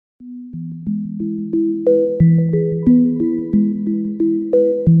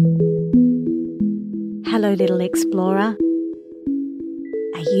Hello, little explorer.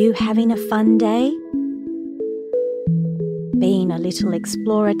 Are you having a fun day? Being a little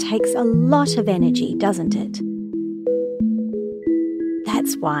explorer takes a lot of energy, doesn't it?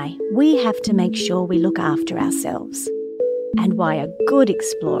 That's why we have to make sure we look after ourselves, and why a good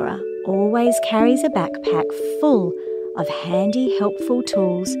explorer always carries a backpack full of handy, helpful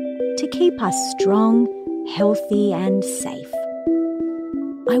tools to keep us strong, healthy and safe.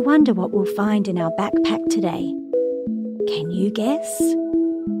 I wonder what we'll find in our backpack today. Can you guess?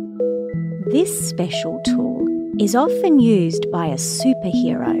 This special tool is often used by a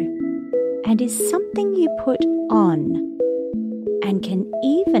superhero and is something you put on and can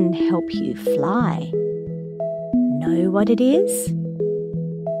even help you fly. Know what it is?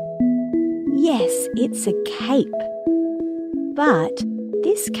 Yes, it's a cape. But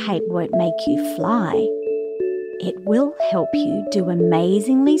this cape won't make you fly. It will help you do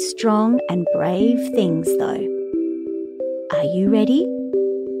amazingly strong and brave things though. Are you ready?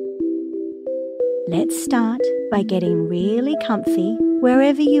 Let's start by getting really comfy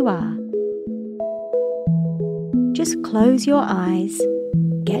wherever you are. Just close your eyes,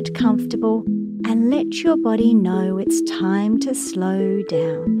 get comfortable, and let your body know it's time to slow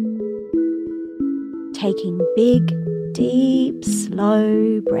down. Taking big, deep,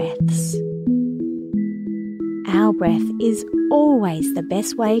 slow breaths. Our breath is always the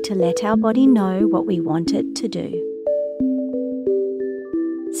best way to let our body know what we want it to do.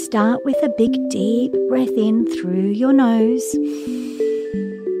 Start with a big deep breath in through your nose,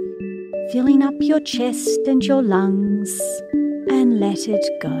 filling up your chest and your lungs, and let it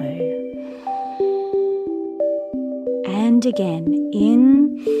go. And again,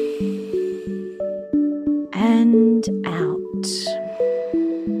 in and out.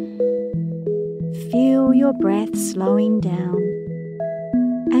 Feel your breath slowing down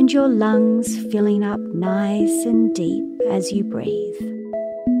and your lungs filling up nice and deep as you breathe.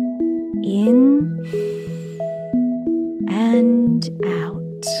 In and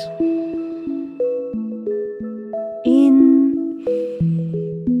out. In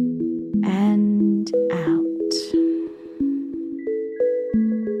and out.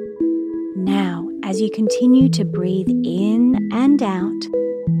 Now, as you continue to breathe in and out,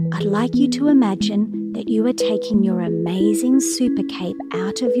 I'd like you to imagine that you are taking your amazing super cape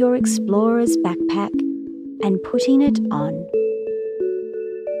out of your explorer's backpack and putting it on.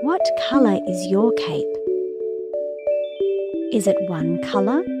 What colour is your cape? Is it one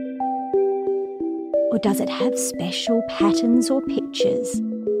colour? Or does it have special patterns or pictures,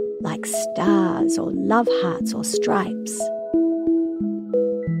 like stars or love hearts or stripes?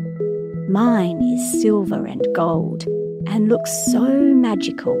 Mine is silver and gold and looks so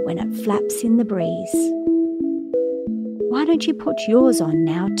magical when it flaps in the breeze. Why don't you put yours on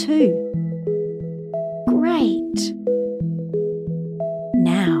now too? Great!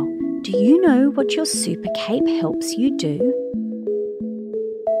 Now, do you know what your super cape helps you do?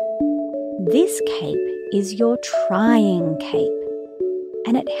 This cape is your trying cape,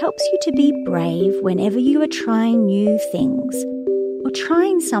 and it helps you to be brave whenever you are trying new things or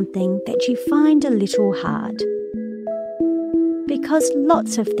trying something that you find a little hard. Because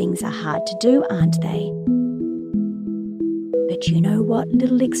lots of things are hard to do, aren't they? But you know what,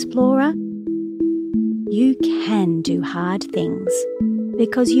 little explorer? You can do hard things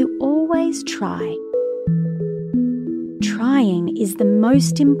because you always try. Trying is the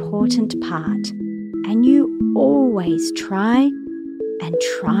most important part, and you always try and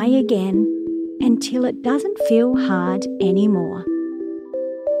try again until it doesn't feel hard anymore.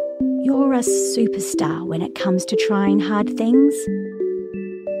 You're a superstar when it comes to trying hard things.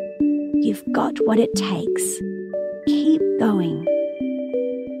 You've got what it takes. Keep going.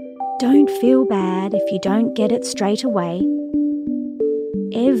 Don't feel bad if you don't get it straight away.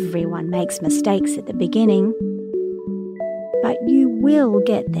 Everyone makes mistakes at the beginning, but you will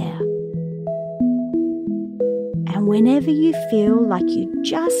get there. And whenever you feel like you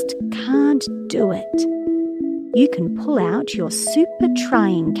just can't do it, you can pull out your super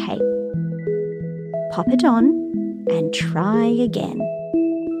trying cape, pop it on, and try again.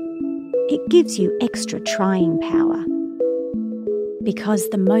 It gives you extra trying power. Because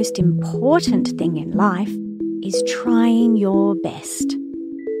the most important thing in life is trying your best.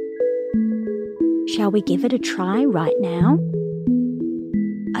 Shall we give it a try right now?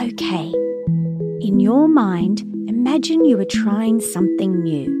 Okay. In your mind, imagine you are trying something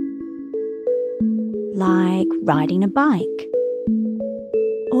new. Like riding a bike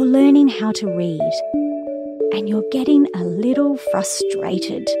or learning how to read, and you're getting a little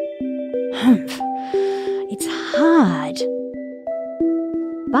frustrated. It's hard.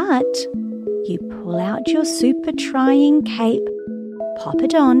 But You pull out your super trying cape, pop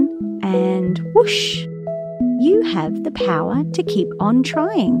it on, and whoosh! You have the power to keep on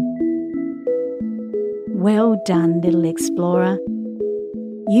trying. Well done, little explorer.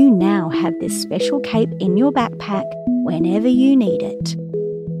 You now have this special cape in your backpack whenever you need it.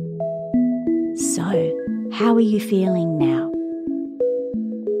 So, how are you feeling now?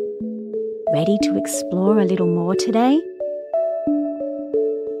 Ready to explore a little more today?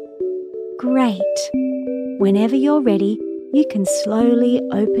 Great! Whenever you're ready, you can slowly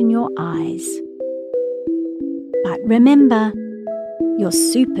open your eyes. But remember, your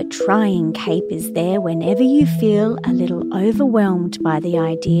super trying cape is there whenever you feel a little overwhelmed by the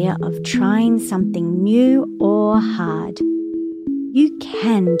idea of trying something new or hard. You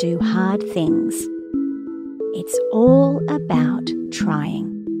can do hard things. It's all about trying.